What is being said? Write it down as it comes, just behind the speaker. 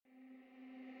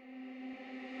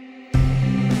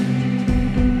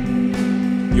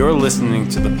You're listening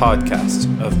to the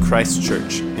podcast of Christ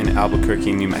Church in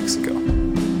Albuquerque, New Mexico.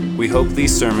 We hope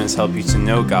these sermons help you to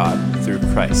know God through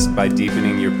Christ by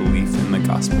deepening your belief in the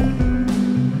gospel.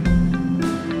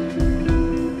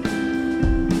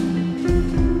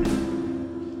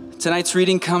 Tonight's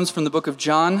reading comes from the book of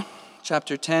John,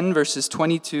 chapter 10, verses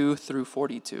 22 through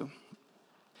 42.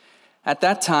 At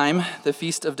that time, the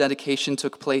Feast of Dedication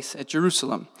took place at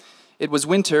Jerusalem. It was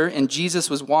winter, and Jesus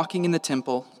was walking in the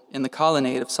temple in the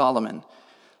colonnade of Solomon.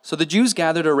 So the Jews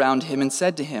gathered around him and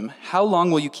said to him, "How long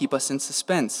will you keep us in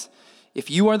suspense? If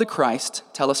you are the Christ,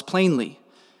 tell us plainly."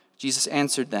 Jesus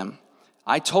answered them,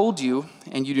 "I told you,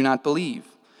 and you do not believe.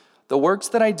 The works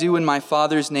that I do in my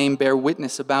Father's name bear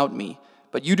witness about me,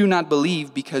 but you do not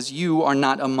believe because you are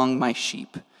not among my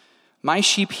sheep. My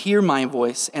sheep hear my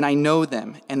voice, and I know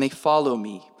them, and they follow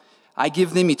me. I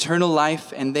give them eternal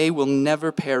life, and they will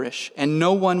never perish, and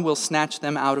no one will snatch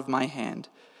them out of my hand.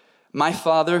 My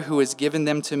Father who has given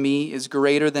them to me is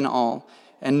greater than all,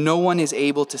 and no one is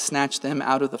able to snatch them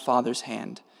out of the Father's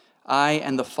hand. I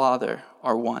and the Father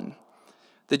are one."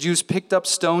 The Jews picked up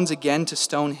stones again to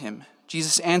stone him.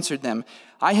 Jesus answered them,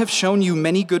 "I have shown you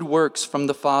many good works from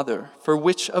the Father. For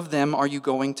which of them are you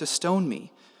going to stone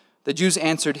me?" The Jews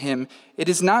answered him, "It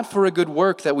is not for a good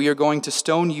work that we are going to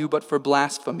stone you, but for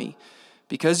blasphemy,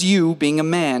 because you, being a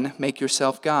man, make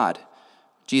yourself God."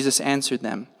 Jesus answered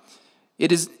them,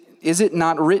 Is it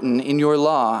not written in your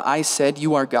law, 'I said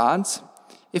you are gods'?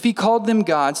 If he called them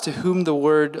gods to whom the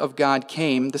word of God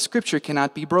came, the scripture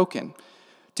cannot be broken.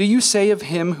 Do you say of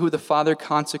him who the Father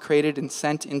consecrated and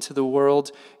sent into the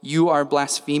world, 'You are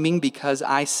blaspheming because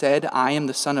I said I am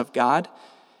the Son of God'?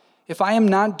 If I am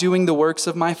not doing the works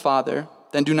of my Father,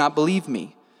 then do not believe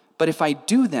me. But if I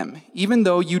do them, even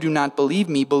though you do not believe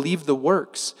me, believe the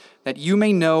works, that you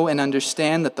may know and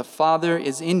understand that the Father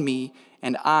is in me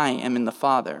and I am in the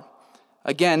Father."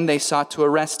 Again they sought to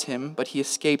arrest him, but he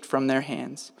escaped from their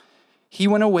hands. He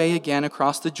went away again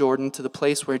across the Jordan to the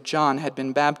place where John had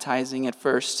been baptizing at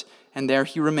first, and there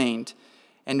he remained.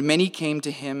 And many came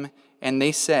to him, and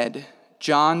they said,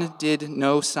 "John did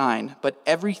no sign, but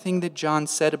everything that John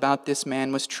said about this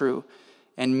man was true."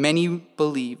 And many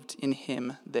believed in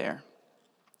him there.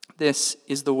 This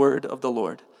is the word of the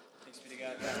Lord. Thanks be to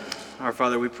God. Our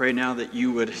Father, we pray now that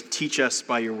you would teach us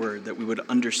by your word, that we would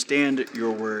understand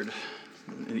your word.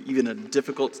 Even a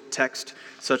difficult text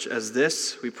such as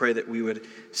this, we pray that we would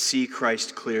see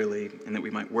Christ clearly and that we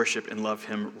might worship and love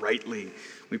him rightly.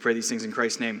 We pray these things in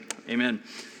Christ's name. Amen.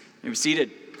 You may be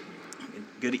seated.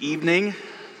 Good evening.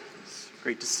 It's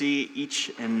great to see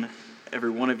each and every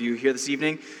one of you here this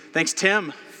evening. Thanks,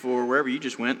 Tim, for wherever you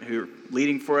just went, who are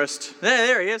leading for us.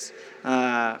 There he is.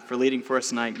 For leading for us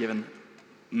tonight, giving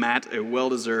Matt a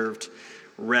well-deserved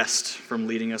rest from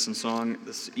leading us in song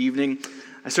this evening.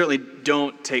 I certainly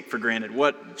don't take for granted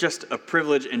what just a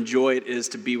privilege and joy it is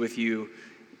to be with you,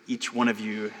 each one of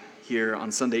you here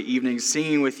on Sunday evenings,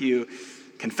 singing with you,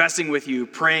 confessing with you,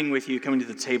 praying with you, coming to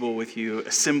the table with you,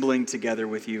 assembling together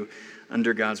with you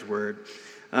under God's word.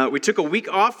 We took a week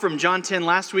off from John 10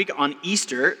 last week on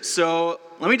Easter, so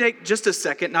let me take just a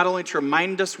second, not only to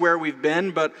remind us where we've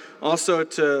been, but also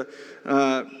to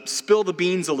spill the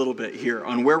beans a little bit here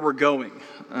on where we're going.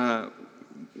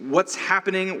 What's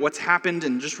happening, what's happened,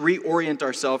 and just reorient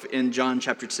ourselves in John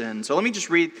chapter 10. So let me just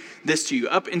read this to you.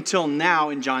 Up until now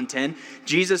in John 10,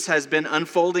 Jesus has been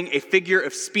unfolding a figure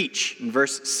of speech. In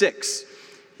verse 6,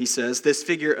 he says, this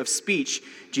figure of speech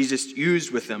Jesus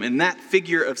used with them. In that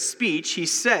figure of speech, he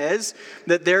says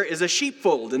that there is a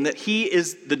sheepfold and that he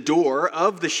is the door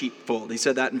of the sheepfold. He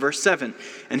said that in verse 7.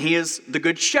 And he is the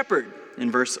good shepherd in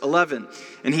verse 11.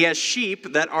 And he has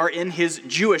sheep that are in his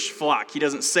Jewish flock. He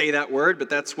doesn't say that word, but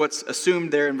that's what's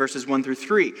assumed there in verses 1 through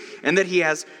 3. And that he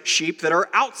has sheep that are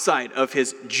outside of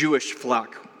his Jewish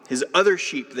flock, his other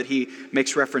sheep that he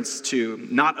makes reference to,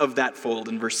 not of that fold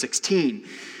in verse 16.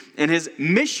 And his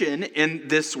mission in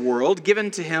this world,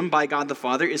 given to him by God the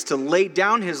Father, is to lay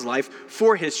down his life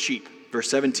for his sheep, verse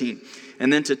 17.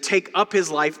 And then to take up his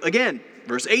life again,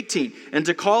 verse 18, and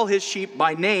to call his sheep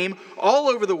by name all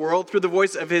over the world through the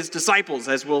voice of his disciples,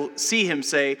 as we'll see him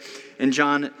say in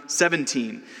John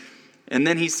 17. And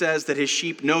then he says that his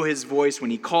sheep know his voice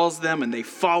when he calls them and they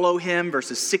follow him,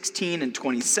 verses 16 and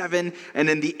 27. And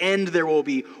in the end, there will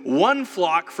be one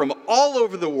flock from all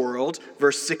over the world,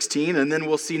 verse 16. And then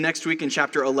we'll see next week in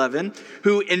chapter 11,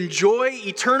 who enjoy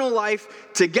eternal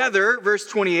life together, verse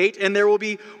 28. And there will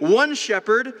be one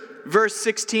shepherd, verse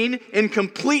 16, in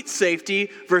complete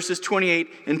safety, verses 28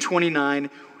 and 29,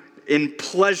 in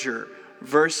pleasure,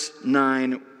 verse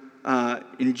 9,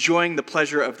 enjoying the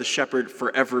pleasure of the shepherd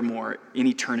forevermore in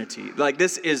eternity. Like,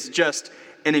 this is just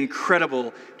an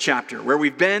incredible chapter, where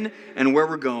we've been and where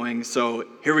we're going. So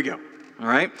here we go. All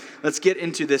right, let's get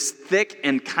into this thick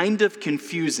and kind of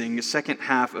confusing second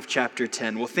half of chapter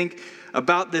 10. We'll think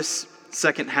about this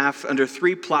second half under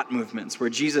three plot movements,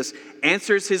 where Jesus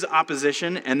answers his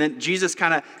opposition, and then Jesus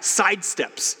kind of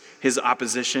sidesteps his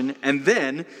opposition, and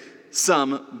then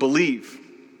some believe.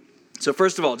 So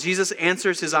first of all, Jesus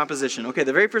answers his opposition. Okay,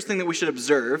 the very first thing that we should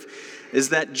observe is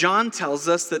that John tells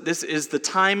us that this is the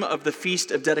time of the Feast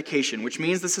of Dedication, which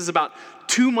means this is about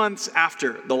 2 months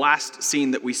after the last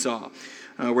scene that we saw,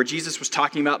 where Jesus was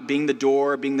talking about being the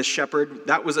door, being the shepherd.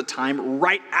 That was a time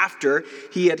right after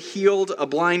he had healed a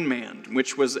blind man,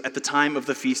 which was at the time of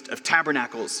the Feast of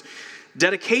Tabernacles.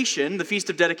 Dedication, the Feast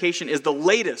of Dedication, is the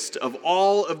latest of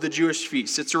all of the Jewish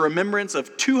feasts. It's a remembrance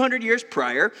of 200 years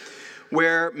prior,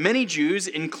 where many Jews,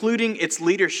 including its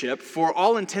leadership, for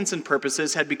all intents and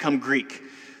purposes, had become Greek.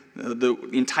 The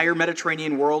entire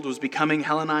Mediterranean world was becoming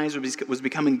Hellenized, was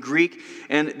becoming Greek,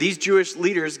 and these Jewish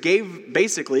leaders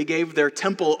basically gave their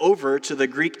temple over to the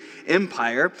Greek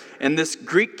Empire, and this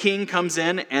Greek king comes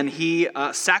in and he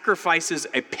sacrifices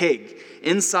a pig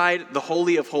inside the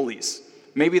Holy of Holies.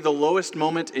 Maybe the lowest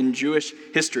moment in Jewish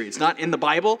history. It's not in the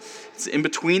Bible. It's in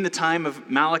between the time of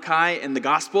Malachi and the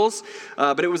Gospels,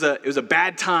 but it was a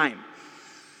bad time.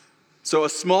 So a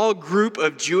small group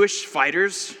of Jewish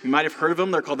fighters, you might have heard of them,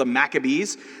 they're called the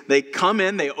Maccabees. They come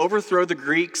in, they overthrow the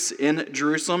Greeks in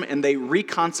Jerusalem, and they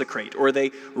reconsecrate, or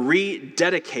they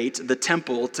rededicate the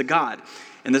temple to God.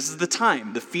 And this is the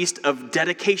time, the Feast of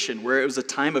Dedication, where it was a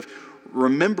time of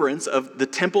remembrance of the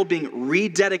temple being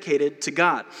rededicated to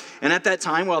God. And at that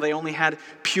time, while they only had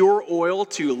pure oil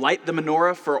to light the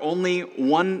menorah for only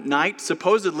one night,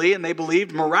 supposedly, and they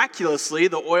believed miraculously,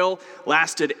 the oil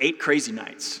lasted 8 crazy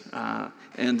nights.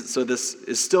 And so this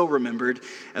is still remembered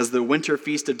as the winter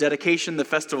feast of dedication. The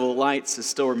Festival of Lights is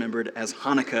still remembered as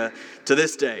Hanukkah to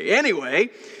this day.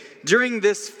 Anyway, during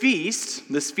this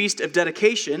feast of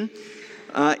dedication,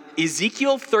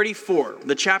 Ezekiel 34,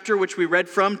 the chapter which we read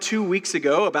from 2 weeks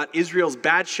ago about Israel's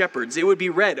bad shepherds, it would be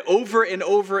read over and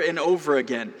over and over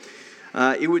again.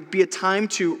 It would be a time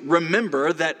to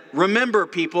remember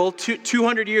people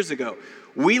 200 years ago.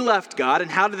 We left God, and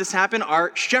how did this happen?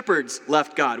 Our shepherds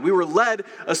left God. We were led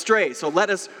astray. So let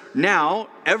us now,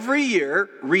 every year,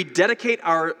 rededicate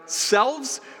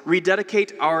ourselves,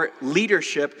 rededicate our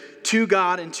leadership to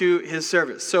God and to his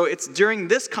service. So it's during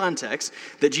this context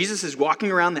that Jesus is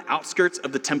walking around the outskirts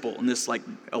of the temple in this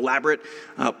elaborate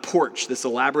porch, this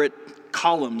elaborate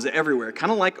columns everywhere,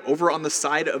 kind of like over on the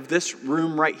side of this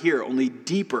room right here, only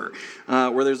deeper,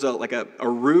 where there's a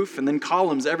roof and then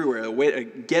columns everywhere, a way to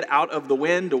get out of the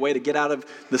wind, a way to get out of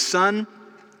the sun.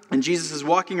 And Jesus is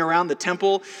walking around the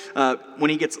temple when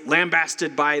he gets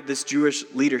lambasted by this Jewish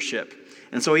leadership.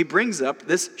 And so he brings up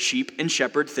this sheep and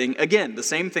shepherd thing again, the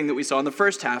same thing that we saw in the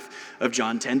first half of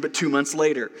John 10, but 2 months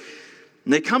later.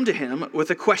 And they come to him with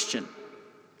a question.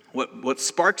 What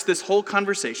sparks this whole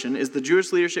conversation is the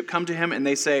Jewish leadership come to him and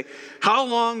they say, "How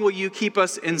long will you keep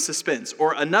us in suspense?"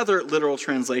 Or another literal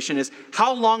translation is,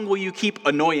 "How long will you keep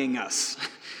annoying us?"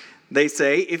 They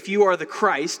say, "If you are the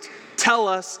Christ, tell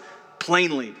us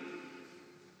plainly."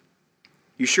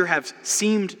 You sure have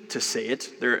seemed to say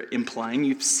it, they're implying.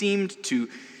 You've seemed to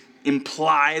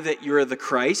imply that you're the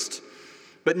Christ.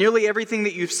 But nearly everything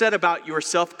that you've said about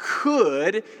yourself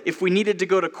could, if we needed to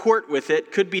go to court with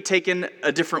it, could be taken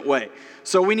a different way.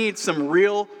 So we need some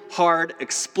real hard,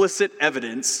 explicit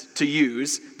evidence to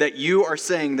use that you are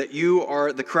saying that you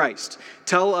are the Christ.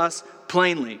 Tell us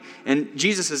plainly. And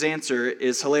Jesus' answer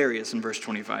is hilarious in verse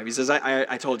 25. He says,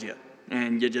 I told you,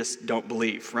 and you just don't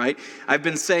believe, right? I've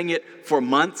been saying it for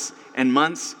months and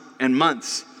months and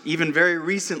months. Even very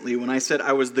recently when I said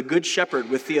I was the good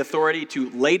shepherd with the authority to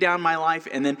lay down my life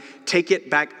and then take it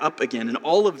back up again. And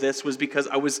all of this was because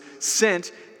I was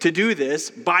sent to do this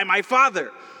by my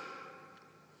Father.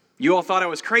 You all thought I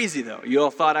was crazy though. You all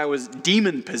thought I was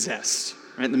demon possessed,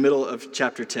 right in the middle of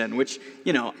chapter 10, which,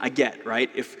 I get,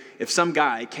 right? If some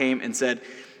guy came and said,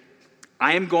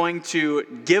 "I am going to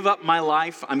give up my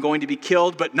life, I'm going to be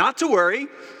killed, but not to worry,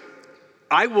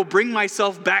 I will bring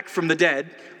myself back from the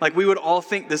dead," we would all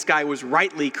think this guy was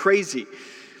rightly crazy.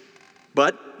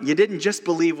 But you didn't just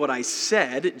believe what I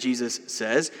said, Jesus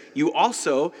says. You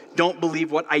also don't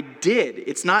believe what I did.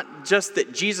 It's not just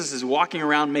that Jesus is walking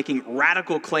around making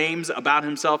radical claims about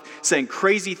himself, saying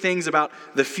crazy things about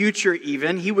the future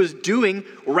even. He was doing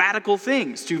radical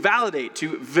things to validate,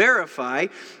 to verify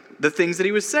the things that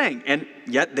he was saying. And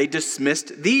yet they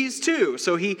dismissed these too.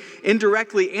 So he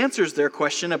indirectly answers their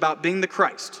question about being the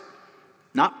Christ.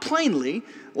 Not plainly,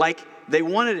 like they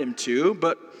wanted him to,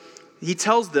 but he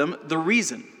tells them the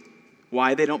reason.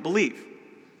 why they don't believe.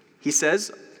 He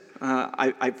says,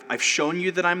 I've shown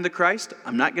you that I'm the Christ.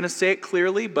 I'm not going to say it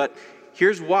clearly, but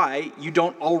here's why you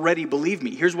don't already believe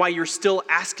me. Here's why you're still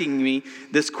asking me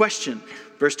this question.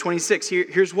 Verse 26,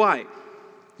 here's why.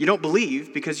 You don't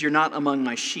believe because you're not among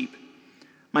my sheep.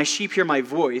 My sheep hear my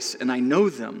voice, and I know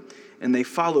them, and they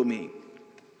follow me.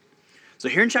 So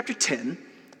here in chapter 10,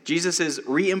 Jesus is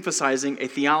re-emphasizing a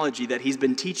theology that he's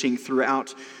been teaching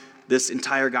throughout this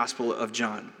entire Gospel of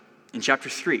John. In chapter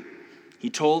 3, he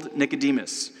told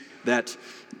Nicodemus that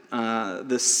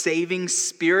the saving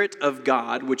Spirit of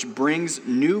God, which brings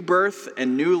new birth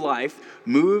and new life,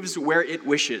 moves where it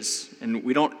wishes, and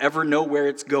we don't ever know where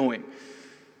it's going.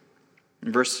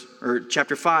 In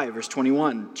chapter 5, verse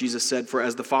 21, Jesus said, "For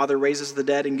as the Father raises the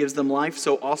dead and gives them life,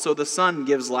 so also the Son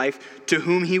gives life to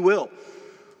whom he will."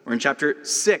 Or in chapter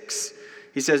 6,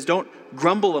 he says, "Don't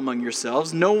grumble among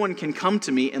yourselves. No one can come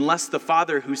to me unless the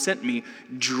Father who sent me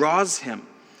draws him."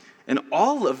 And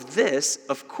all of this,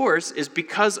 of course, is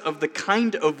because of the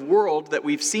kind of world that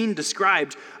we've seen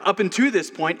described up until this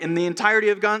point in the entirety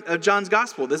of John's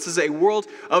gospel. This is a world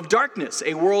of darkness,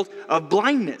 a world of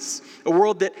blindness, a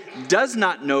world that does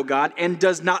not know God and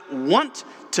does not want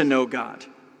to know God.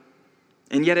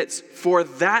 And yet it's for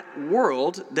that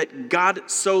world that God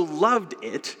so loved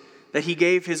it that he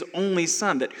gave his only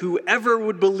Son, that whoever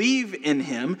would believe in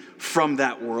him from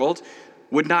that world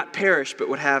would not perish but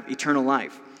would have eternal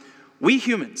life. We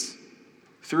humans,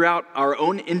 throughout our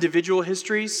own individual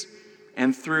histories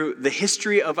and through the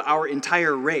history of our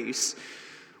entire race,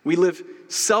 we live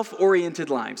self-oriented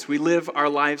lives. We live our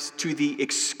lives to the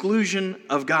exclusion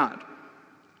of God.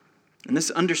 And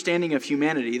this understanding of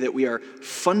humanity, that we are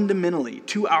fundamentally,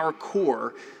 to our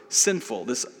core, sinful,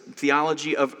 this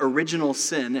theology of original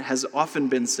sin has often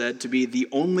been said to be the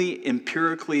only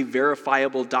empirically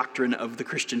verifiable doctrine of the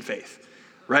Christian faith,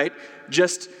 right?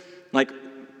 Just like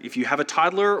if you have a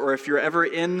toddler or if you're ever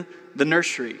in the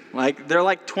nursery, like they're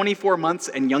like 24 months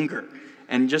and younger,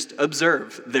 and just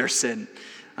observe their sin.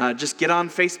 Just get on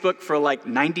Facebook for like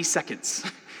 90 seconds.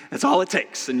 That's all it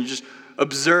takes. And you just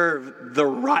observe the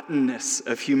rottenness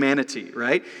of humanity,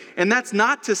 right? And that's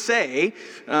not to say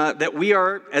that we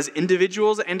are, as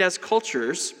individuals and as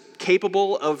cultures,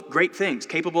 capable of great things,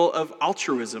 capable of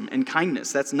altruism and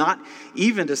kindness. That's not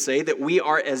even to say that we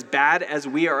are as bad as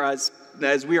we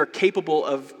are capable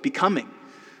of becoming.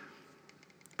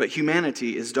 But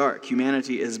humanity is dark.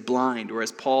 Humanity is blind, or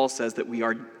as Paul says, that we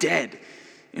are dead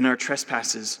in our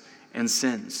trespasses and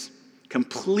sins,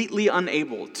 completely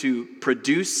unable to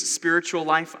produce spiritual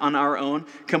life on our own,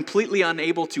 completely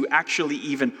unable to actually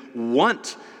even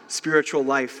want spiritual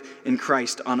life in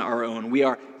Christ on our own. We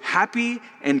are happy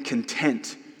and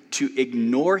content to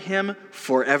ignore him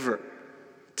forever,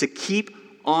 to keep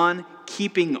on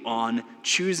keeping on,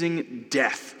 choosing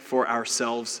death for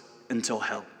ourselves until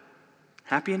hell.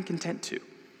 Happy and content to.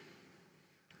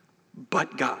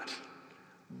 But God,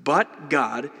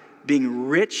 being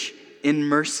rich in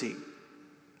mercy,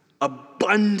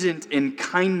 abundant in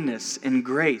kindness and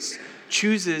grace,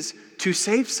 chooses to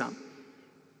save some.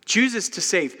 Chooses to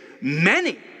save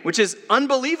many, which is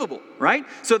unbelievable, right?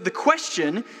 So the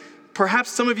question, perhaps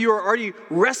some of you are already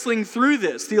wrestling through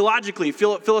this theologically,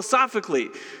 philosophically.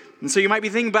 And so you might be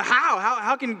thinking, but how?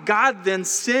 How can God then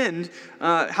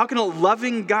how can a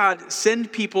loving God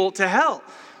send people to hell?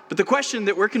 But the question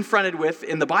that we're confronted with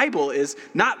in the Bible is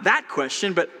not that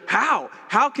question, but how?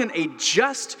 How can a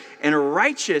just and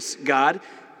righteous God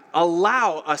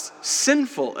allow us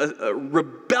sinful,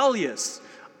 rebellious,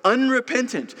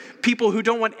 unrepentant people who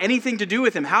don't want anything to do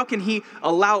with him? How can he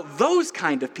allow those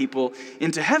kind of people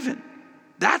into heaven?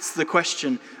 That's the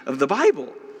question of the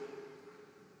Bible.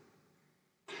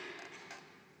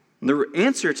 The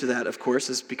answer to that, of course,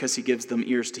 is because he gives them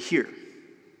ears to hear.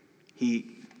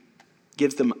 He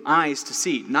gives them eyes to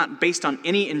see, not based on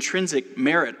any intrinsic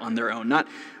merit on their own, not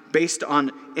based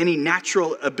on any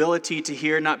natural ability to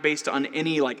hear, not based on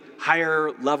any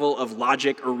higher level of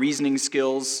logic or reasoning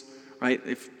skills, right?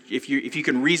 If you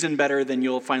can reason better, then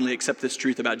you'll finally accept this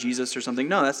truth about Jesus or something.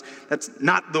 No, that's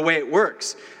not the way it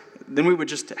works. Then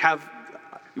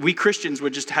we Christians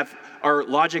would just have our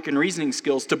logic and reasoning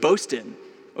skills to boast in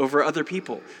over other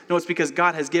people. No, it's because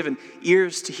God has given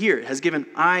ears to hear, has given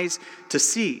eyes to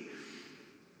see.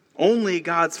 Only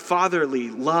God's fatherly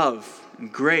love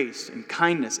and grace and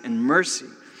kindness and mercy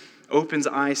opens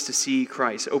eyes to see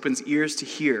Christ, opens ears to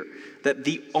hear that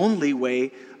the only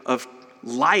way of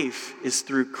life is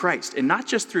through Christ. And not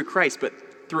just through Christ, but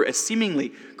through a seemingly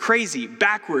crazy,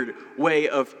 backward way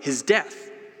of his death.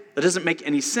 That doesn't make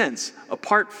any sense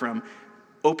apart from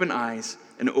open eyes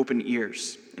and open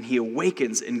ears. and he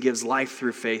awakens and gives life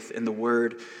through faith in the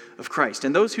word of Christ.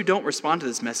 And those who don't respond to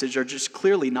this message are just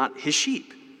clearly not his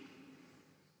sheep.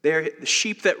 They're the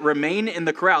sheep that remain in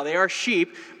the corral. They are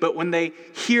sheep, but when they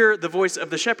hear the voice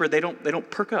of the shepherd, they don't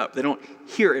perk up. They don't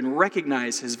hear and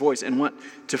recognize his voice and want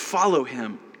to follow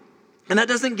him. And that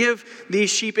doesn't give these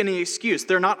sheep any excuse.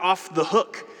 They're not off the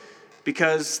hook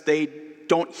because they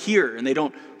don't hear and they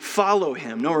don't follow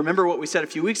him. No, remember what we said a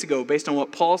few weeks ago based on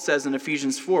what Paul says in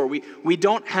Ephesians 4. We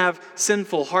don't have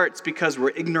sinful hearts because we're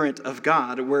ignorant of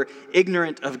God. We're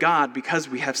ignorant of God because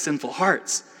we have sinful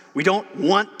hearts. We don't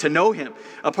want to know him.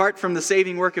 Apart from the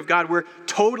saving work of God, we're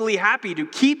totally happy to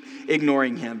keep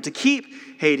ignoring him, to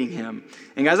keep hating him.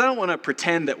 And guys, I don't want to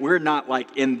pretend that we're not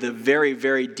like in the very,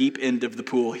 very deep end of the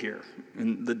pool here,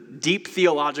 in the deep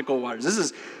theological waters. This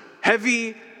is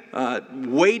heavy,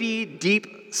 weighty,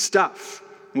 deep stuff.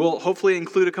 We'll hopefully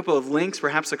include a couple of links,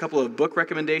 perhaps a couple of book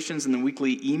recommendations in the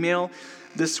weekly email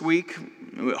this week.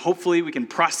 Hopefully we can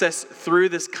process through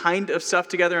this kind of stuff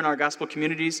together in our gospel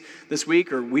communities this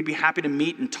week, or we'd be happy to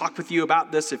meet and talk with you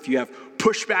about this if you have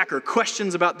pushback or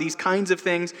questions about these kinds of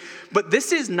things. But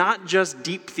this is not just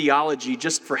deep theology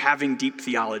just for having deep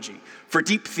theology, for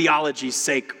deep theology's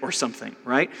sake or something,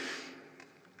 right?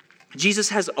 Jesus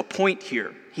has a point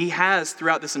here. He has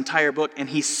throughout this entire book, and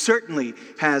he certainly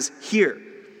has here.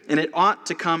 And it ought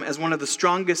to come as one of the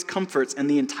strongest comforts in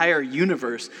the entire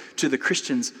universe to the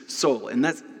Christian's soul. And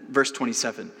that's verse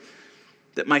 27.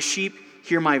 That my sheep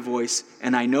hear my voice,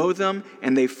 and I know them,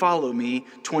 and they follow me.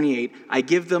 28. I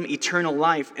give them eternal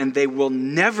life, and they will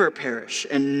never perish,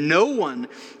 and no one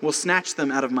will snatch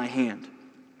them out of my hand.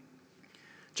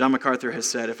 John MacArthur has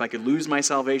said, if I could lose my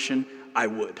salvation, I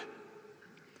would.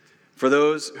 For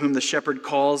those whom the shepherd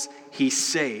calls, he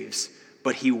saves,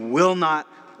 but he will not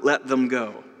let them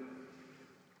go.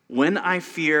 When I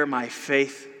fear my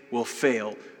faith will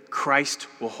fail, Christ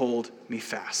will hold me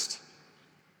fast.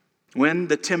 When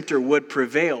the tempter would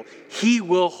prevail, he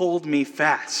will hold me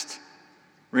fast.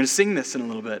 We're going to sing this in a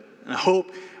little bit. And I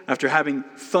hope after having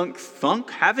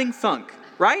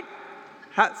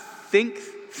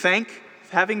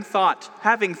having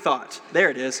thought. There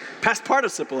it is. Past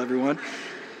participle, everyone.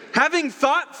 Having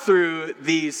thought through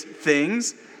these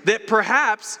things, that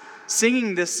perhaps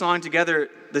singing this song together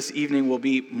this evening will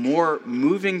be more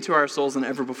moving to our souls than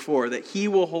ever before, that he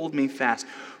will hold me fast.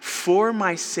 For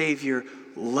my Savior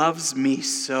loves me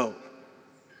so.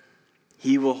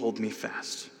 He will hold me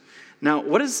fast. Now,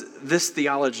 what is this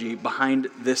theology behind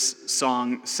this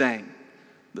song saying?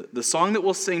 The song that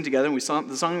we'll sing together, and the song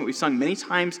that we've sung many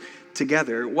times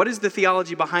together, what is the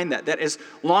theology behind that? That as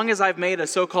long as I've made a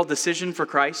so-called decision for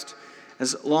Christ,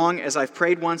 as long as I've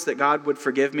prayed once that God would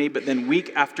forgive me, but then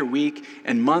week after week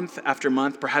and month after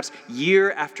month, perhaps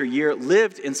year after year,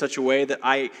 lived in such a way that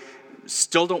I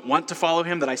still don't want to follow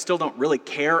him, that I still don't really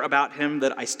care about him,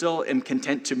 that I still am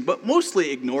content to but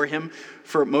mostly ignore him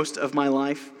for most of my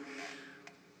life.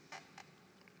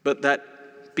 But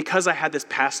that because I had this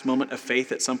past moment of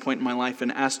faith at some point in my life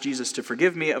and asked Jesus to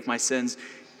forgive me of my sins,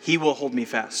 he will hold me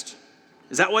fast.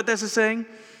 Is that what this is saying?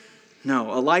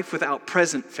 No, a life without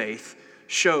present faith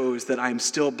shows that I'm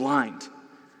still blind,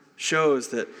 shows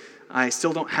that I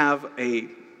still don't have a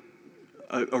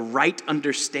right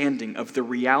understanding of the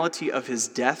reality of his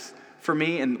death for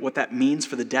me and what that means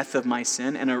for the death of my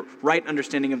sin, and a right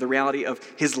understanding of the reality of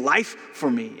his life for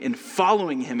me in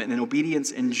following him in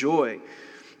obedience and joy.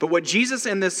 But what Jesus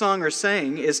and this song are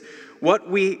saying is what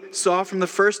we saw from the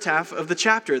first half of the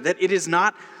chapter, that it is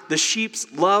not the sheep's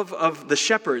love of the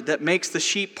shepherd that makes the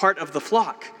sheep part of the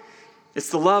flock.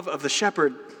 It's the love of the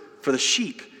shepherd for the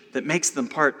sheep that makes them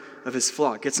part of his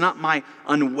flock. It's not my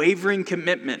unwavering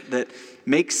commitment that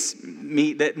makes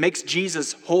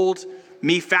Jesus hold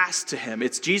me fast to him.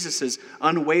 It's Jesus'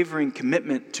 unwavering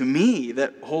commitment to me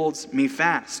that holds me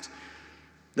fast.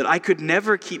 That I could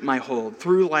never keep my hold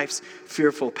through life's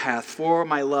fearful path, for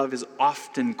my love is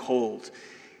often cold.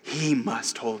 He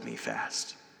must hold me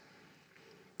fast.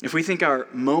 If we think our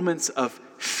moments of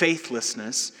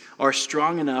faithlessness are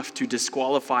strong enough to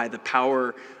disqualify the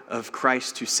power of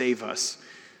Christ to save us,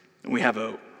 we have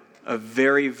a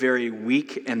very, very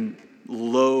weak and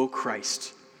low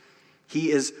Christ. He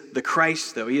is the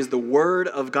Christ, though. He is the Word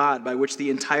of God by which the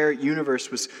entire universe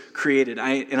was created.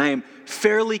 I am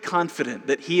fairly confident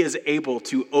that he is able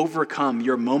to overcome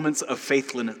your moments of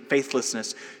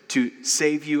faithlessness to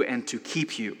save you and to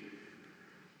keep you.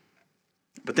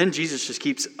 But then Jesus just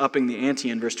keeps upping the ante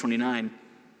in verse 29.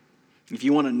 If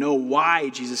you want to know why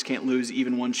Jesus can't lose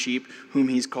even one sheep whom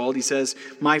he's called, he says,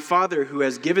 "My Father who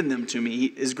has given them to me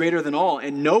is greater than all,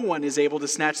 and no one is able to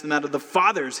snatch them out of the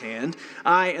Father's hand.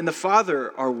 I and the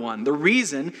Father are one." The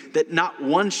reason that not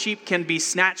one sheep can be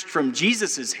snatched from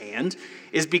Jesus' hand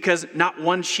is because not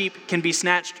one sheep can be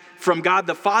snatched from God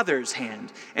the Father's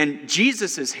hand. And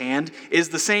Jesus' hand is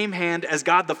the same hand as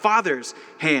God the Father's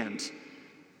hand.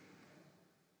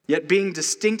 Yet being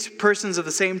distinct persons of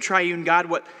the same triune God,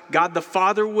 what God the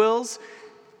Father wills,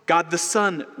 God the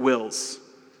Son wills.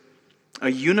 A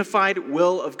unified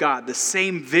will of God, the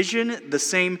same vision, the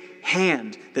same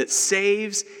hand that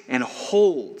saves and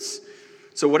holds.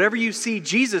 So whatever you see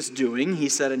Jesus doing, he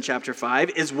said in chapter 5,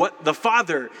 is what the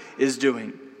Father is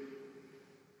doing.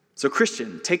 So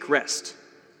Christian, take rest.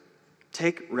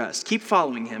 Take rest. Keep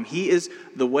following him. He is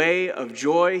the way of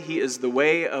joy. He is the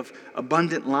way of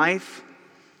abundant life.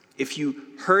 If you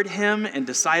heard him and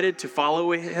decided to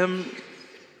follow him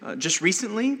just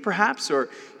recently, perhaps, or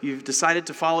you've decided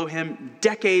to follow him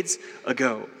decades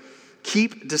ago,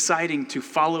 keep deciding to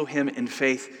follow him in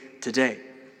faith today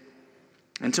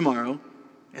and tomorrow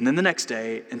and then the next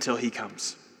day until he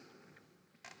comes.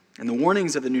 And the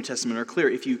warnings of the New Testament are clear.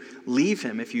 If you leave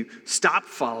him, if you stop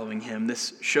following him,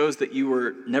 this shows that you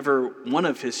were never one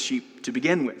of his sheep to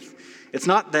begin with. It's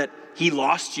not that he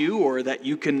lost you or that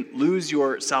you can lose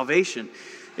your salvation.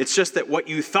 It's just that what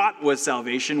you thought was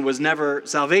salvation was never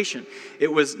salvation.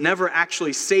 It was never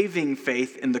actually saving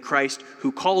faith in the Christ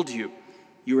who called you.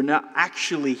 You were not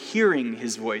actually hearing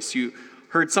his voice. You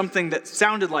heard something that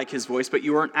sounded like his voice, but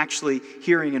you weren't actually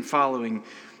hearing and following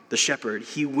the shepherd.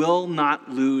 He will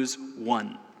not lose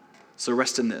one. So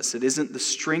rest in this. It isn't the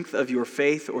strength of your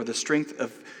faith or the strength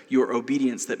of your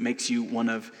obedience that makes you one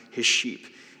of his sheep.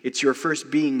 It's your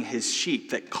first being his sheep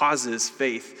that causes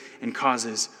faith and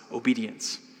causes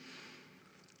obedience.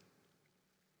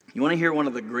 You want to hear one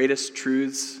of the greatest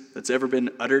truths that's ever been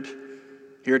uttered?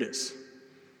 Here it is.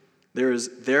 There is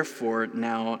therefore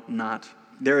now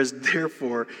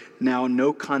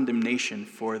no condemnation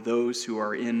for those who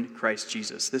are in Christ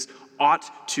Jesus. This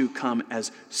ought to come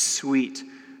as sweet,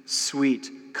 sweet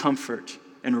comfort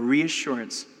and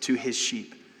reassurance to his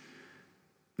sheep.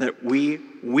 That we,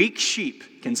 weak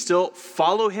sheep, can still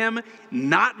follow him,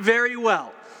 not very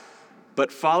well,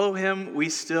 but follow him we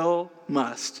still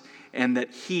must, and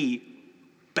that he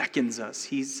beckons us.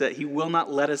 He said he will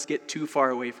not let us get too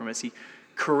far away from us. He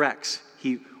corrects,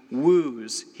 he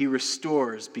woos, he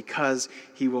restores, because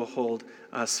he will hold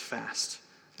us fast.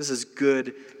 This is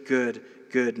good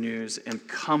news and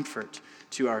comfort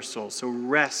to our souls. So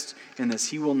rest in this.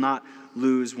 He will not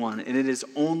lose one. And it is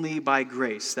only by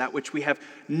grace, that which we have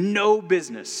no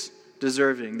business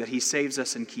deserving, that he saves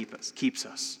us and keeps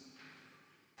us.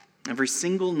 Every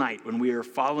single night when we are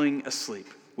falling asleep,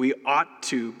 we ought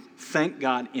to thank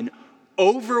God in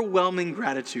overwhelming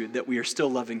gratitude that we are still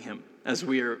loving him as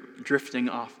we are drifting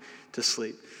off to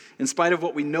sleep. In spite of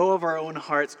what we know of our own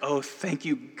hearts, oh, thank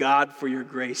you, God, for your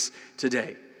grace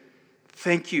today.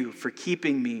 Thank you for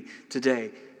keeping me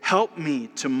today. Help me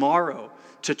tomorrow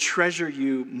to treasure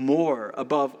you more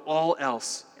above all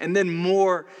else, and then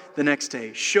more the next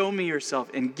day. Show me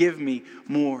yourself and give me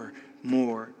more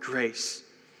grace.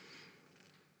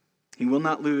 He will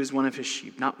not lose one of his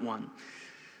sheep, not one.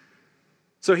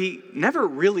 So he never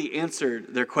really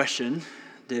answered their question,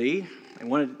 did he? They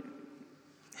wanted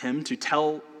him to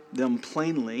tell them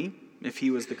plainly if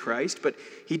he was the Christ, but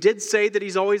he did say that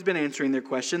he's always been answering their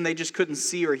question. They just couldn't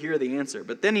see or hear the answer.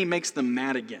 But then he makes them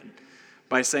mad again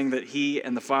by saying that he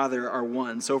and the Father are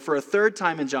one. So for a third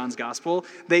time in John's gospel,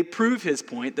 they prove his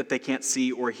point that they can't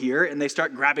see or hear, and they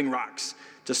start grabbing rocks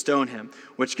to stone him,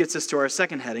 which gets us to our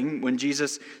second heading, when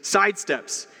Jesus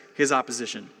sidesteps his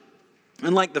opposition.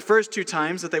 Unlike the first two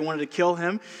times that they wanted to kill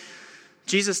him,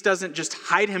 Jesus doesn't just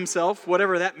hide himself,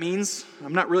 whatever that means.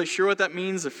 I'm not really sure what that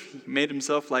means, if he made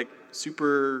himself like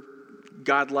super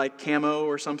godlike camo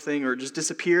or something, or just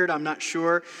disappeared, I'm not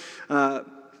sure.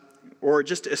 Or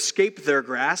just escape their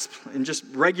grasp in just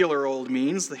regular old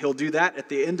means. He'll do that at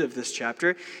the end of this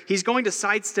chapter. He's going to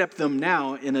sidestep them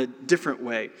now in a different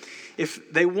way.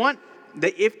 If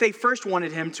they first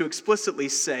wanted him to explicitly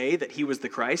say that he was the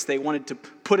Christ, they wanted to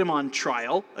put him on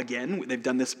trial. Again, they've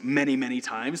done this many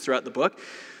times throughout the book.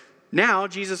 Now,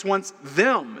 Jesus wants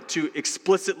them to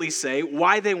explicitly say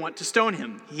why they want to stone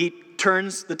him. He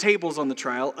turns the tables on the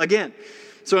trial again.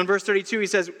 So in verse 32, he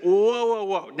says,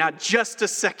 whoa. Now, just a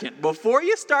second. Before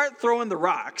you start throwing the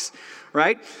rocks,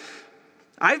 right?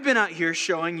 I've been out here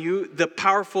showing you the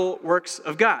powerful works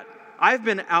of God. I've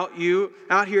been out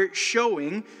here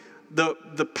showing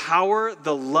the power,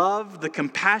 the love, the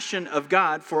compassion of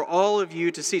God for all of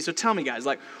you to see. So tell me, guys,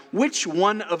 like, which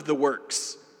one of the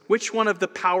works, which one of the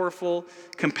powerful,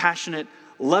 compassionate,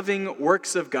 loving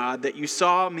works of God that you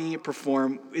saw me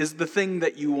perform is the thing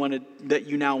that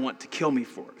you now want to kill me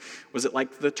for? Was it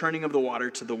like the turning of the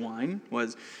water to the wine?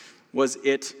 Was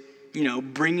it,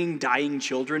 bringing dying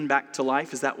children back to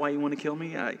life? Is that why you want to kill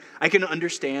me? I can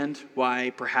understand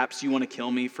why perhaps you want to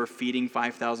kill me for feeding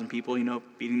 5,000 people,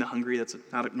 feeding the hungry. That's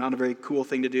not a very cool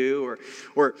thing to do.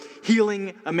 Or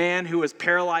healing a man who was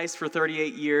paralyzed for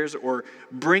 38 years, or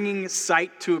bringing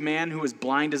sight to a man who was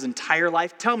blind his entire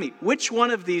life. Tell me, which one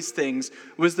of these things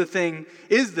is the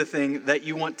thing that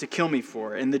you want to kill me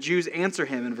for? And the Jews answer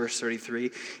him in verse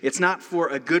 33, it's not for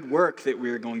a good work that we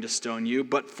are going to stone you,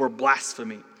 but for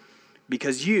blasphemy.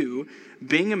 Because you,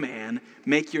 being a man,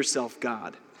 make yourself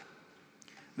God.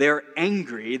 They are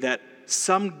angry that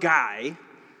some guy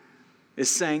is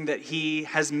saying that he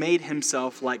has made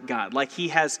himself like God. Like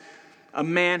a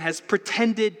man has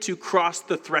pretended to cross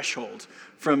the threshold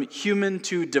from human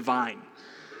to divine.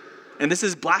 And this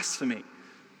is blasphemy.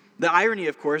 The irony,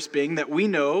 of course, being that we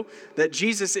know that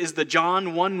Jesus is the John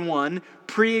 1:1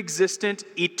 pre-existent,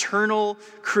 eternal,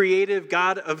 creative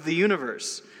God of the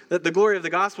universe. That the glory of the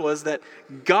gospel is that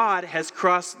God has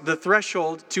crossed the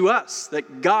threshold to us,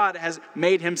 that God has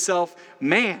made himself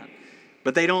man,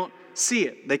 but they don't see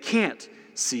it. They can't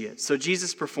see it. So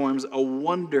Jesus performs a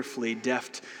wonderfully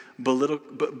deft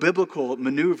biblical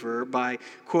maneuver by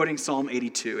quoting Psalm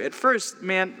 82. At first,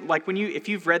 man, like if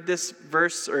you've read this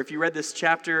verse or if you read this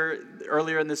chapter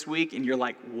earlier in this week and you're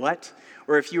like, what?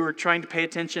 Or if you were trying to pay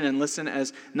attention and listen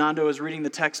as Nando was reading the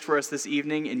text for us this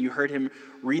evening and you heard him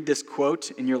read this quote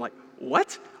and you're like,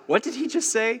 what? What did he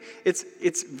just say?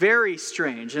 It's very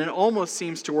strange, and it almost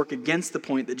seems to work against the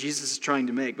point that Jesus is trying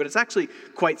to make. But it's actually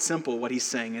quite simple what he's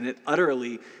saying, and it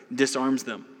utterly disarms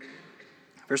them.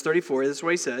 Verse 34, this is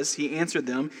what he says. He answered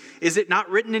them, is it not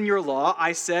written in your law,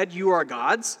 I said, you are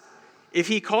gods? If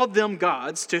he called them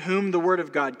gods to whom the word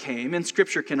of God came, and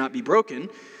scripture cannot be broken,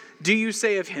 do you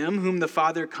say of him whom the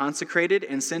Father consecrated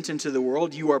and sent into the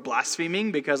world, you are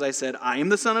blaspheming because I said, I am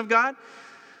the Son of God?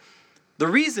 The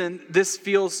reason this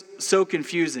feels so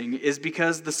confusing is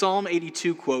because the Psalm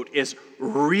 82 quote is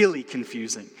really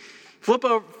confusing. Flip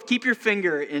over, keep your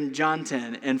finger in John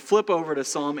 10 and flip over to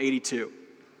Psalm 82,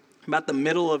 about the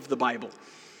middle of the Bible,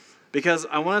 because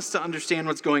I want us to understand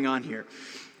what's going on here.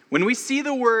 When we see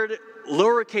the word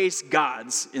lowercase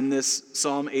gods in this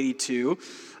Psalm 82,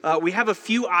 we have a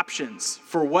few options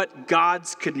for what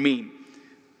gods could mean.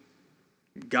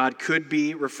 God could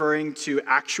be referring to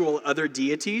actual other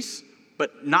deities,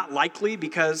 but not likely,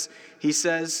 because he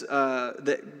says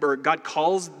that God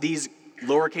calls these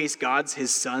lowercase gods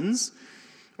his sons.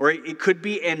 Or it could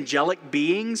be angelic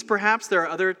beings, perhaps. There are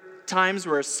other times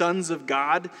where sons of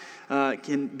God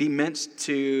can be meant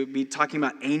to be talking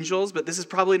about angels, but this is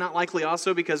probably not likely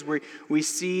also because we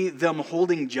see them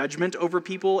holding judgment over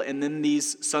people, and then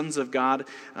these sons of God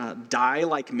die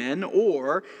like men.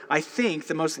 Or I think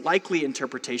the most likely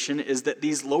interpretation is that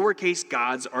these lowercase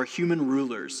gods are human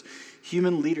rulers,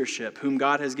 human leadership, whom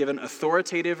God has given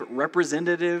authoritative,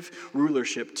 representative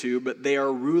rulership to, but they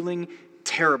are ruling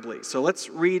terribly. So let's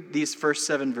read these first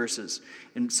 7 verses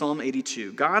in Psalm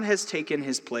 82. God has taken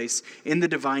his place in the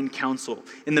divine council.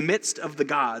 In the midst of the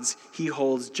gods, he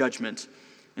holds judgment.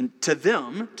 And to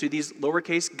them, to these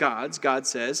lowercase gods, God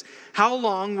says, how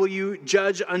long will you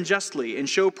judge unjustly and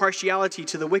show partiality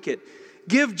to the wicked?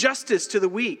 Give justice to the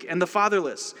weak and the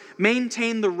fatherless.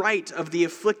 Maintain the right of the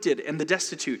afflicted and the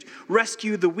destitute.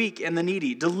 Rescue the weak and the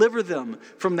needy. Deliver them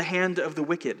from the hand of the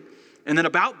wicked. And then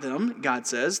about them, God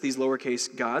says, these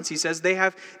lowercase gods, he says, they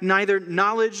have neither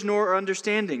knowledge nor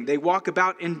understanding. They walk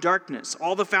about in darkness.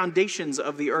 All the foundations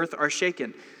of the earth are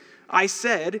shaken. I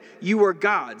said, you are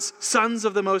gods, sons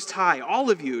of the Most High, all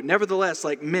of you. Nevertheless,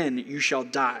 like men, you shall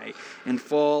die and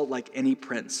fall like any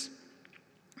prince.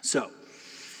 So,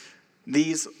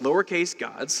 these lowercase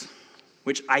gods,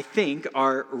 which I think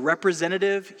are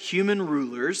representative human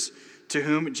rulers, to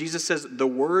whom Jesus says the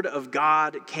word of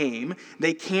God came,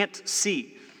 they can't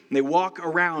see. They walk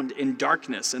around in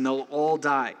darkness and they'll all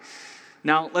die.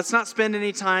 Now, let's not spend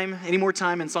any more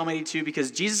time in Psalm 82,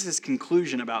 because Jesus'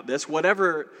 conclusion about this,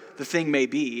 whatever the thing may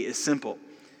be, is simple.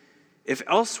 If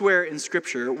elsewhere in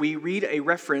Scripture we read a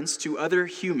reference to other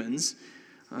humans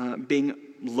being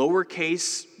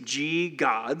lowercase g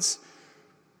gods,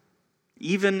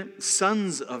 even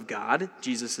sons of God,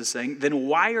 Jesus is saying, then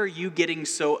why are you getting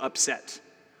so upset?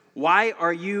 Why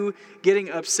are you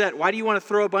getting upset? Why do you want to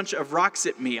throw a bunch of rocks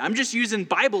at me? I'm just using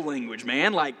Bible language,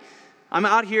 man. Like, I'm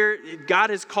out here,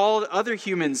 God has called other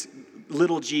humans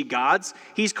little g gods.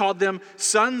 He's called them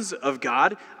sons of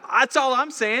God. That's all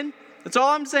I'm saying. That's all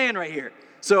I'm saying right here.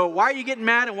 So why are you getting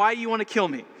mad and why do you want to kill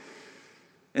me?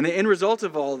 And the end result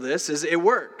of all this is it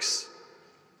works.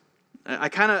 I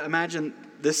kind of imagine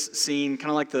this scene kind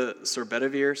of like the Sir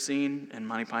Bedivere scene in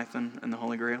Monty Python and the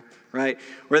Holy Grail, right?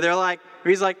 Where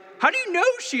he's like, how do you know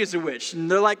she is a witch? And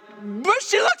they're like, but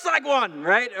she looks like one,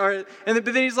 right? But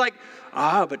then he's like,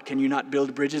 but can you not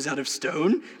build bridges out of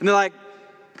stone? And they're like,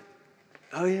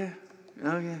 oh yeah.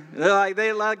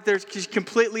 They're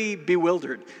completely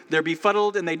bewildered. They're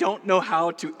befuddled and they don't know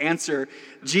how to answer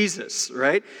Jesus,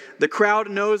 right? The crowd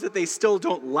knows that they still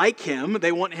don't like him.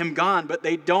 They want him gone, but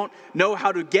they don't know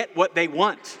how to get what they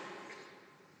want.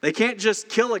 They can't just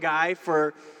kill a guy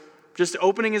for just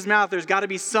opening his mouth. There's got to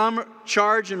be some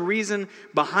charge and reason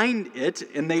behind it.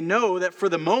 And they know that for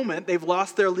the moment, they've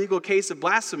lost their legal case of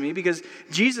blasphemy because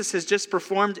Jesus has just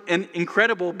performed an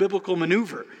incredible biblical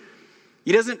maneuver.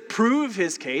 He doesn't prove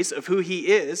his case of who he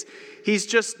is. He's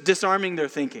just disarming their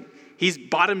thinking. He's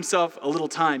bought himself a little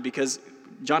time because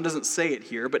John doesn't say it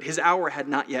here, but his hour had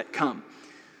not yet come.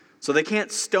 So they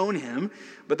can't stone him,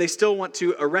 but they still want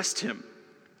to arrest him.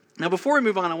 Now, before we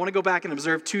move on, I want to go back and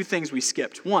observe two things we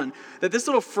skipped. One, that this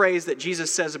little phrase that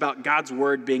Jesus says about God's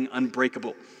word being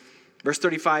unbreakable. Verse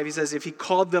 35, he says, if he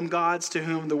called them gods to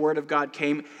whom the word of God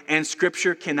came and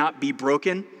scripture cannot be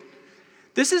broken.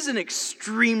 This is an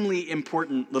extremely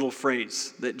important little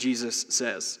phrase that Jesus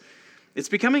says. It's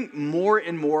becoming more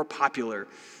and more popular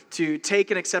to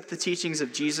take and accept the teachings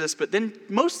of Jesus, but then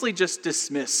mostly just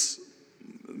dismiss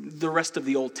the rest of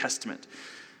the Old Testament.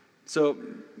 So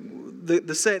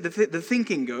the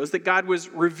thinking goes that God was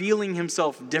revealing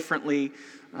himself differently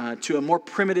to a more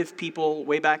primitive people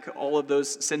way back all of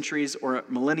those centuries or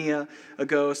millennia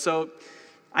ago. So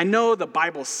I know the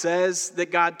Bible says that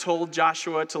God told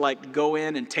Joshua to go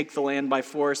in and take the land by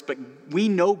force, but we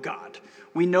know God.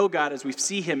 We know God as we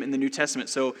see him in the New Testament.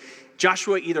 So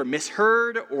Joshua either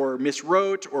misheard or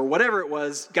miswrote or whatever it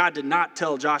was. God did not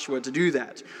tell Joshua to do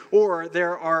that. Or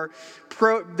there are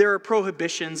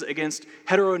prohibitions against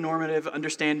heteronormative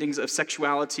understandings of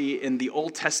sexuality in the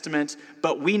Old Testament,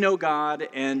 but we know God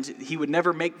and he would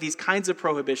never make these kinds of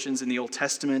prohibitions in the Old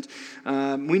Testament.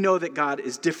 We know that God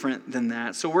is different than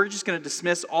that. So we're just going to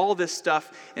dismiss all this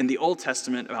stuff in the Old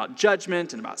Testament about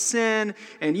judgment and about sin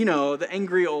and, the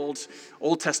angry Old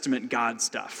Testament God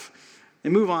stuff.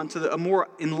 And move on to a more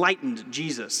enlightened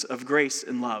Jesus of grace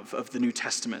and love of the New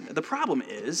Testament. The problem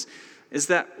is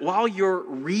that while you're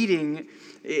reading,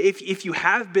 if you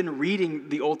have been reading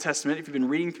the Old Testament, if you've been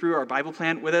reading through our Bible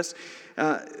plan with us,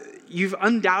 you've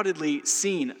undoubtedly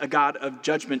seen a God of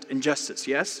judgment and justice,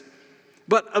 yes?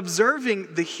 But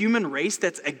observing the human race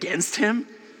that's against him,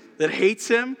 that hates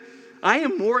him, I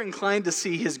am more inclined to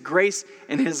see his grace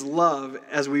and his love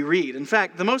as we read. In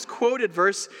fact, the most quoted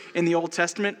verse in the Old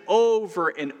Testament over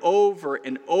and over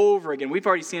and over again, we've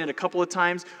already seen it a couple of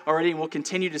times already, and we'll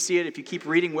continue to see it if you keep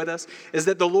reading with us, is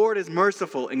that the Lord is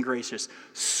merciful and gracious,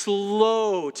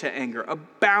 slow to anger,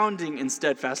 abounding in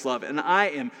steadfast love. And I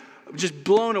am just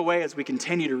blown away as we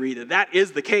continue to read it. That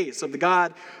is the case of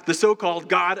the so-called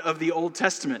God of the Old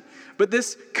Testament. But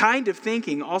this kind of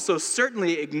thinking also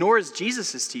certainly ignores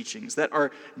Jesus' teachings that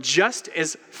are just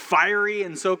as fiery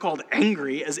and so-called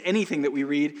angry as anything that we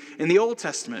read in the Old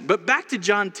Testament. But back to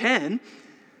John 10,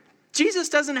 Jesus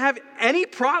doesn't have any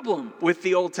problem with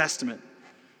the Old Testament.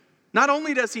 Not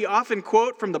only does he often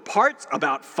quote from the parts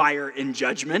about fire and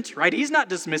judgment, right? He's not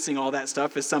dismissing all that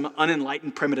stuff as some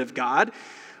unenlightened primitive God.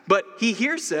 But he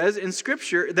here says in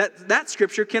Scripture that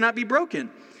Scripture cannot be broken.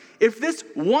 If this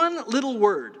one little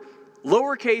word,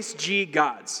 lowercase g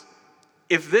gods,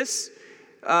 if this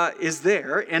is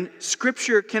there and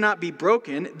Scripture cannot be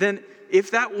broken, then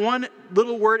if that one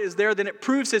little word is there, then it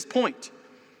proves his point.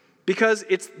 Because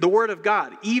it's the Word of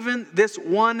God. Even this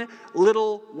one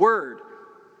little word,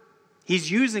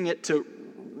 he's using it to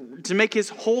make his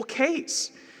whole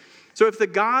case. So if the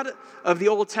God of the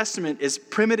Old Testament is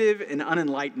primitive and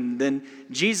unenlightened, then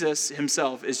Jesus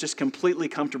himself is just completely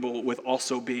comfortable with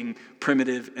also being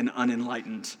primitive and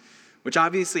unenlightened, which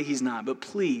obviously he's not. But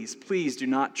please, please do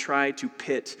not try to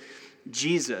pit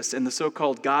Jesus and the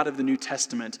so-called God of the New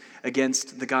Testament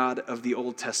against the God of the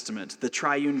Old Testament. The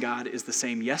triune God is the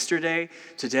same yesterday,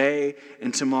 today,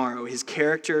 and tomorrow. His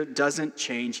character doesn't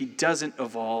change. He doesn't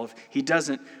evolve. He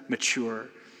doesn't mature.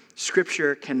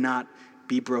 Scripture cannot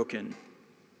be broken.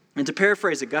 And to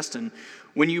paraphrase Augustine,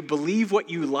 when you believe what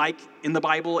you like in the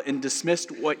Bible and dismiss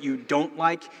what you don't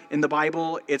like in the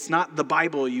Bible, it's not the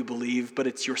Bible you believe, but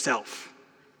it's yourself.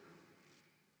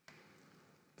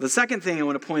 The second thing I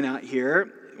want to point out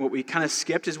here, what we kind of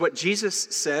skipped is what Jesus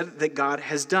said that God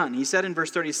has done. He said in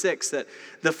verse 36 that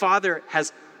the Father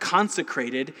has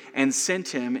consecrated and sent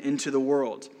him into the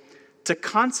world. To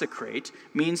consecrate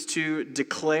means to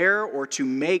declare or to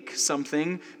make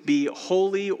something be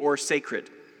holy or sacred,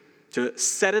 to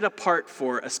set it apart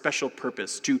for a special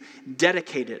purpose, to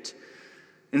dedicate it.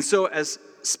 And so as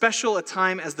special a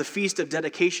time as the Feast of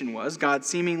Dedication was, God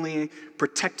seemingly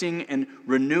protecting and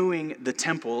renewing the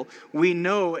temple, we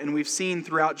know and we've seen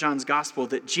throughout John's gospel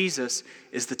that Jesus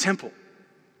is the temple.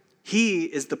 He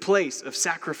is the place of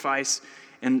sacrifice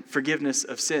and forgiveness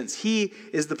of sins. He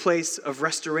is the place of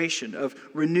restoration, of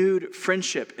renewed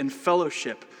friendship and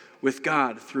fellowship with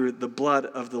God through the blood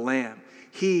of the Lamb.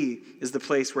 He is the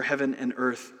place where heaven and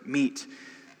earth meet.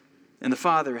 And the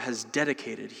Father has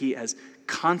dedicated, he has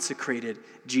consecrated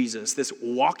Jesus, this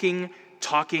walking,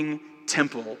 talking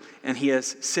temple, and he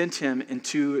has sent him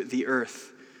into the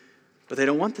earth. But they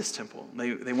don't want this temple.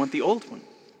 They want the old one.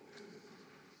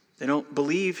 They don't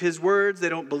believe his words. They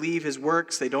don't believe his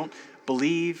works. They don't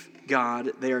believe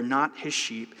God. They are not his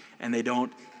sheep, and they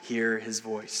don't hear his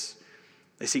voice.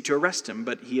 They seek to arrest him,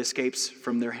 but he escapes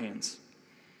from their hands.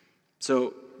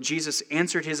 So Jesus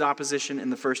answered his opposition in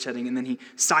the first heading, and then he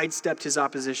sidestepped his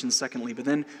opposition secondly. But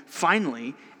then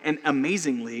finally, and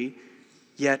amazingly,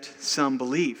 yet some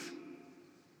believe.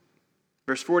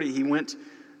 Verse 40, he went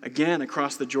again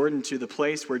across the Jordan to the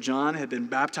place where John had been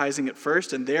baptizing at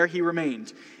first, and there he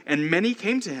remained. And many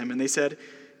came to him, and they said,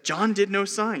 John did no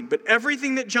sign, but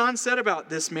everything that John said about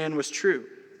this man was true.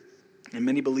 And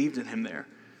many believed in him there.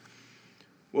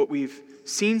 What we've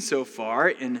seen so far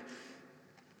in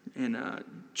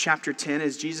chapter 10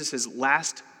 is Jesus'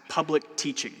 last public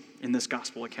teaching in this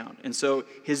gospel account. And so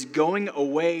his going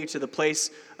away to the place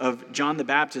of John the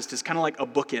Baptist is kind of like a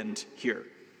bookend here.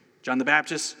 John the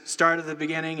Baptist started at the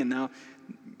beginning, and now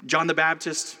John the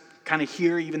Baptist kind of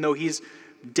here, even though he's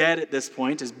dead at this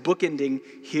point, is bookending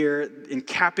here and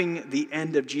capping the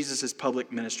end of Jesus'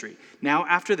 public ministry. Now,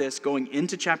 after this, going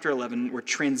into chapter 11, we're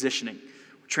transitioning.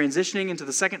 We're transitioning into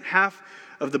the second half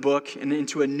of the book and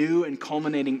into a new and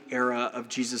culminating era of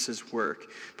Jesus' work.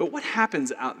 But what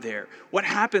happens out there? What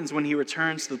happens when he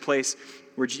returns to the place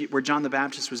where John the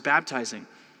Baptist was baptizing?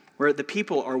 Where the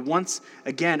people are once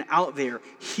again out there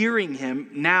hearing him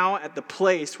now at the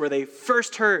place where they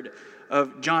first heard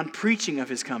of John preaching of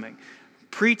his coming,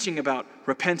 preaching about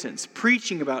repentance,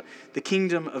 preaching about the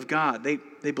kingdom of God.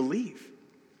 They believe.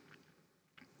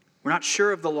 We're not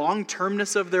sure of the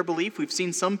long-termness of their belief. We've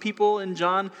seen some people in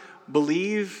John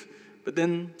believe, but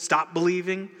then stop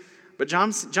believing. But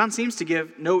John seems to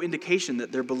give no indication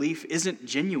that their belief isn't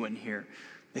genuine here.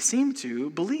 They seem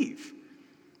to believe.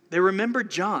 They remember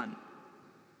John,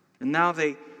 and now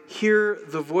they hear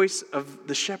the voice of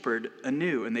the shepherd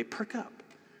anew, and they perk up,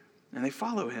 and they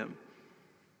follow him.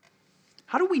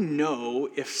 How do we know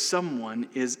if someone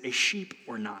is a sheep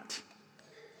or not?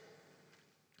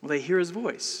 Well, they hear his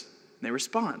voice, and they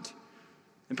respond.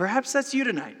 And perhaps that's you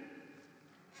tonight.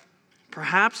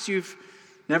 Perhaps you've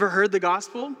never heard the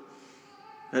gospel,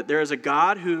 that there is a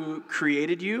God who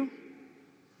created you,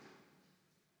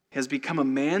 has become a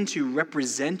man to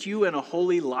represent you in a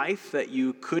holy life that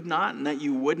you could not and that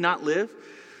you would not live.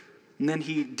 And then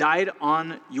he died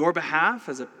on your behalf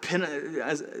as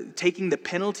taking the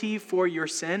penalty for your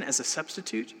sin as a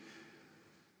substitute.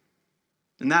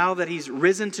 And now that he's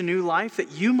risen to new life,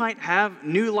 that you might have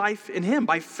new life in him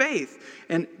by faith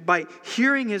and by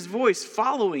hearing his voice,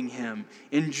 following him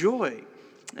in joy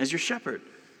as your shepherd.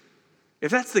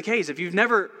 If that's the case, if you've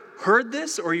never heard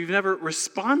this or you've never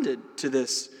responded to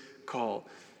this call,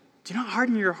 do not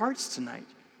harden your hearts tonight.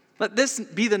 Let this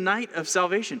be the night of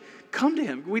salvation. Come to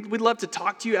him. We'd love to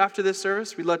talk to you after this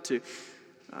service. We'd love to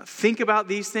think about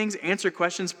these things, answer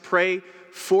questions, pray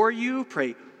for you,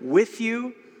 pray with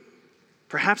you.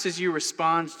 Perhaps as you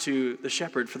respond to the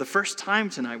shepherd for the first time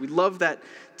tonight, we'd love that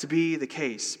to be the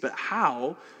case. But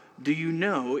how do you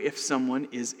know if someone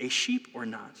is a sheep or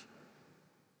not?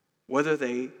 Whether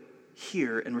they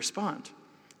hear and respond.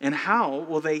 And how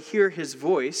will they hear his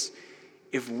voice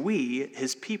if we,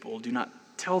 his people, do not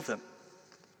tell them?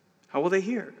 How will they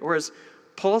hear? Or as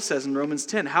Paul says in Romans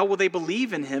 10, how will they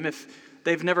believe in him if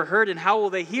they've never heard? And how will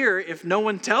they hear if no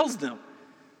one tells them?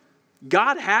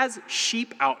 God has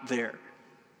sheep out there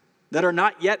that are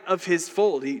not yet of his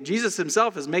fold. Jesus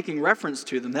himself is making reference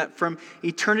to them, that from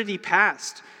eternity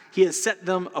past, he has set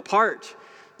them apart,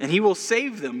 and he will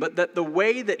save them. But that the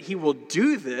way that he will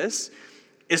do this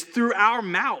is through our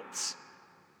mouths,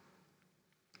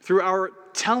 through our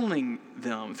telling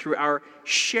them, through our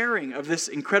sharing of this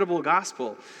incredible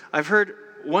gospel. I've heard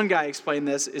one guy explain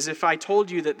this as if I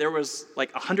told you that there was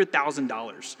like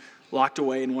 $100,000 locked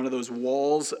away in one of those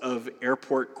walls of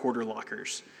airport quarter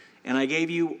lockers. And I gave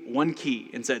you one key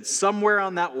and said, somewhere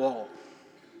on that wall,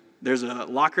 there's a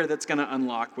locker that's going to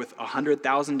unlock with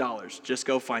 $100,000. Just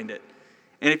go find it.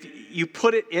 And if you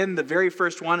put it in the very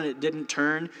first one and it didn't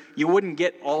turn, you wouldn't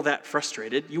get all that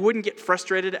frustrated. You wouldn't get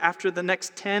frustrated after the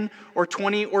next 10 or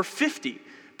 20 or 50,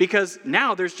 because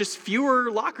now there's just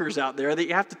fewer lockers out there that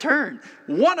you have to turn.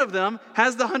 One of them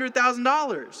has the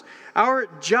 $100,000. Our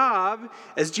job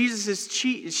as Jesus'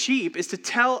 sheep is to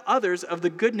tell others of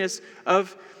the goodness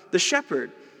of the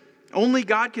shepherd. Only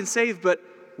God can save, but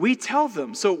we tell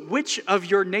them. So which of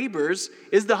your neighbors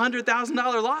is the $100,000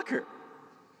 locker?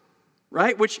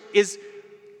 Right? Which is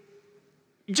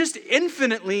just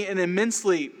infinitely and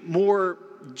immensely more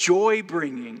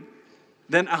joy-bringing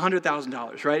than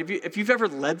 $100,000, right? If you've ever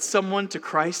led someone to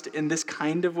Christ in this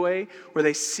kind of way, where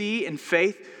they see in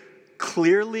faith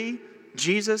clearly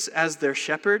Jesus as their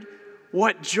shepherd,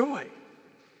 what joy.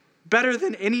 Better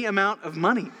than any amount of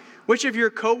money. Which of your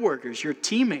coworkers, your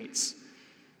teammates,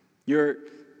 your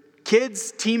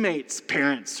kids' teammates,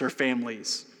 parents, or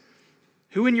families,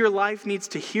 who in your life needs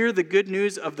to hear the good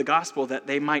news of the gospel that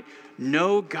they might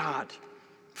know God,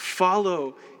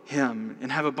 follow him,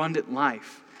 and have abundant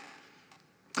life?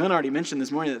 Glenn already mentioned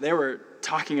this morning that they were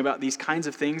talking about these kinds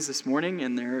of things this morning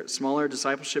in their smaller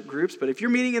discipleship groups. But if you're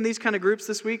meeting in these kind of groups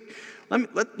this week,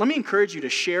 let me encourage you to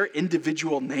share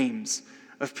individual names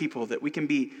of people that we can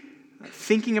be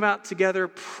thinking about together,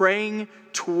 praying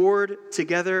toward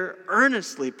together,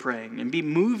 earnestly praying, and be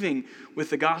moving with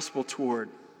the gospel toward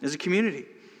as a community.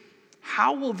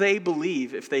 How will they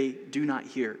believe if they do not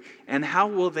hear? And how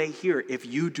will they hear if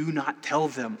you do not tell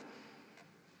them?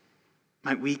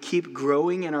 Might we keep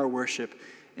growing in our worship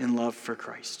and love for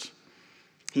Christ.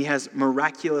 He has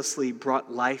miraculously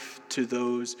brought life to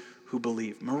those who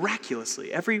believe.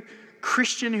 Miraculously. Every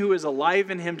Christian who is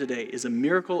alive in him today is a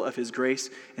miracle of his grace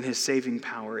and his saving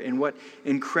power. And what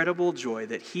incredible joy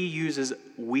that he uses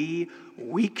we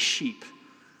weak sheep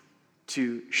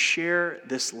to share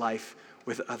this life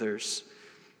with others,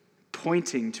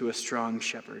 pointing to a strong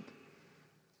shepherd.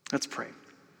 Let's pray.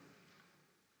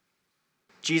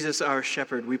 Jesus, our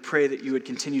shepherd, we pray that you would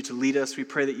continue to lead us. We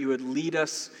pray that you would lead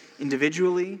us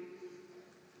individually,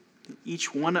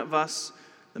 each one of us,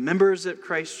 the members of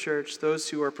Christ Church, those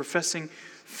who are professing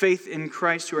faith in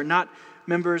Christ, who are not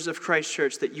members of Christ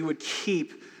Church, that you would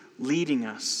keep leading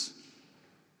us,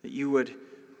 that you would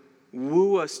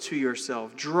woo us to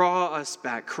yourself, draw us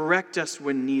back, correct us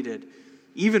when needed,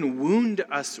 even wound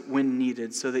us when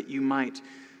needed, so that you might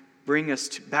bring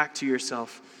us back to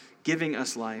yourself, giving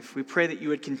us life. We pray that you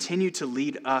would continue to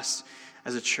lead us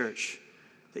as a church,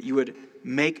 that you would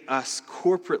make us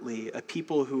corporately a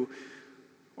people who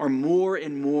are more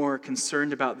and more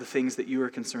concerned about the things that you are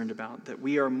concerned about, that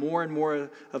we are more and more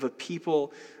of a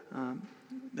people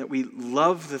that we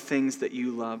love the things that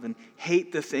you love and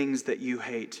hate the things that you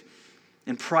hate,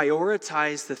 and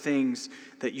prioritize the things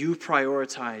that you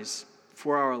prioritize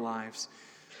for our lives.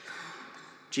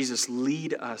 Jesus,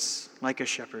 lead us like a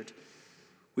shepherd.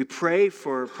 We pray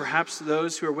for perhaps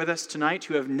those who are with us tonight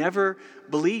who have never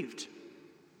believed,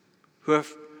 who have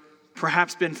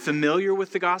perhaps been familiar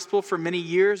with the gospel for many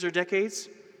years or decades,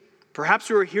 perhaps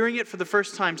who are hearing it for the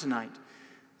first time tonight,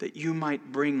 that you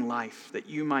might bring life, that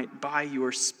you might, by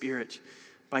your Spirit,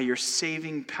 by your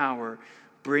saving power,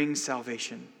 bring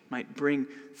salvation, might bring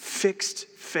fixed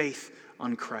faith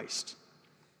on Christ.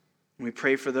 And we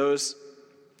pray for those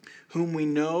whom we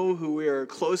know, who we are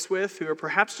close with, who are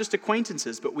perhaps just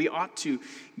acquaintances, but we ought to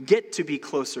get to be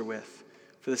closer with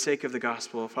for the sake of the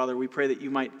gospel. Father, we pray that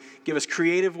you might give us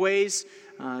creative ways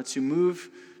to move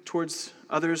towards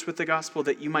others with the gospel,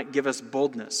 that you might give us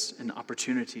boldness and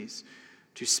opportunities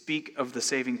to speak of the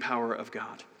saving power of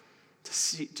God,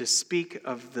 to speak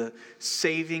of the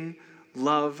saving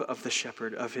love of the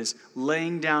shepherd, of his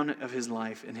laying down of his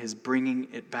life and his bringing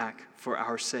it back for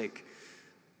our sake.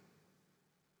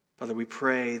 Father, we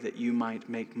pray that you might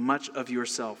make much of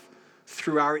yourself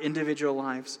through our individual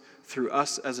lives, through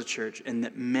us as a church, and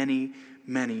that many,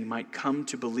 many might come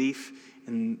to belief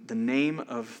in the name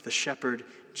of the shepherd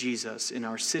Jesus in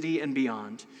our city and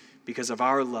beyond because of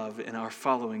our love and our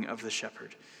following of the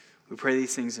shepherd. We pray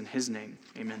these things in his name.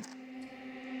 Amen.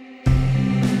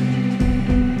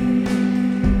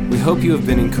 We hope you have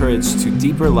been encouraged to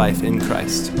deeper life in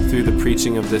Christ through the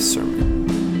preaching of this sermon.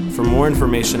 For more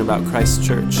information about Christ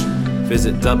Church,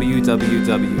 visit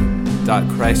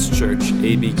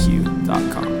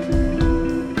www.christchurchabq.com.